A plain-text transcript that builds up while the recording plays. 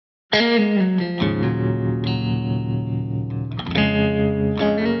What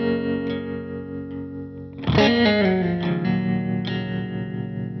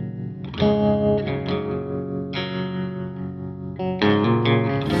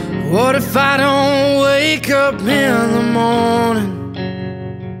if I don't wake up in the morning?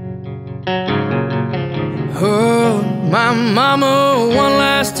 Hug my mama one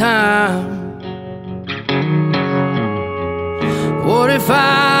last time. What if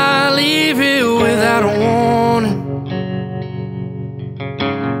I leave here without a warning?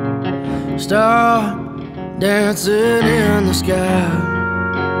 Start dancing in the sky.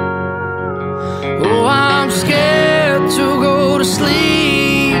 Oh, I'm scared to go to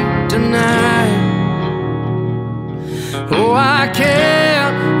sleep tonight. Oh, I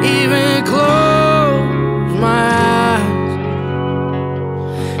can't even close my eyes,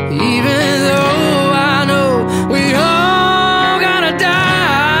 even though I know we all gotta die.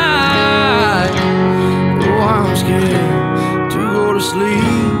 Oh, I'm scared to go to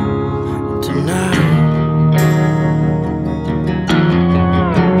sleep tonight.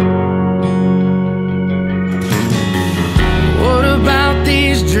 What about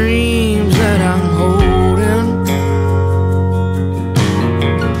these dreams that I'm holding?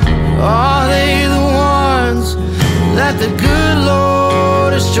 Are they the ones that the good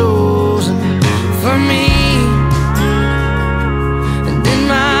Lord has chosen for me? And did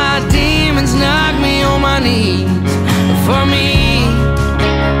my demons knock me on my knees for me?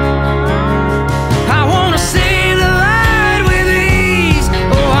 I wanna see the light with ease.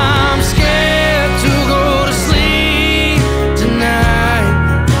 Oh, I'm scared to go to sleep tonight.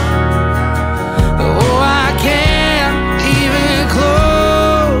 Oh, I can't even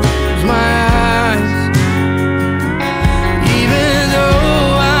close my eyes, even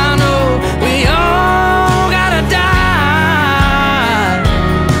though I know we all gotta die.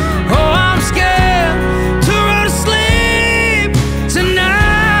 Oh, I'm scared to go to sleep tonight.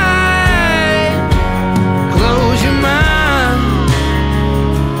 Close your mind,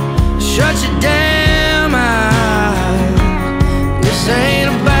 shut your damn eyes. This ain't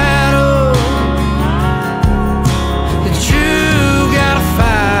a battle that you gotta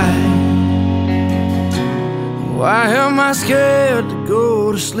fight. Why am I scared to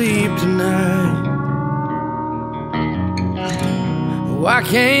go to sleep tonight? Why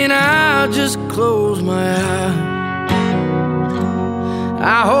can't I just close my eyes?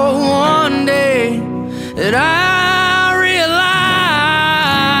 I hope one day that I realize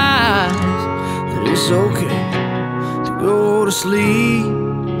that it's okay to go to sleep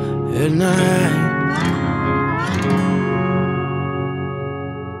at night.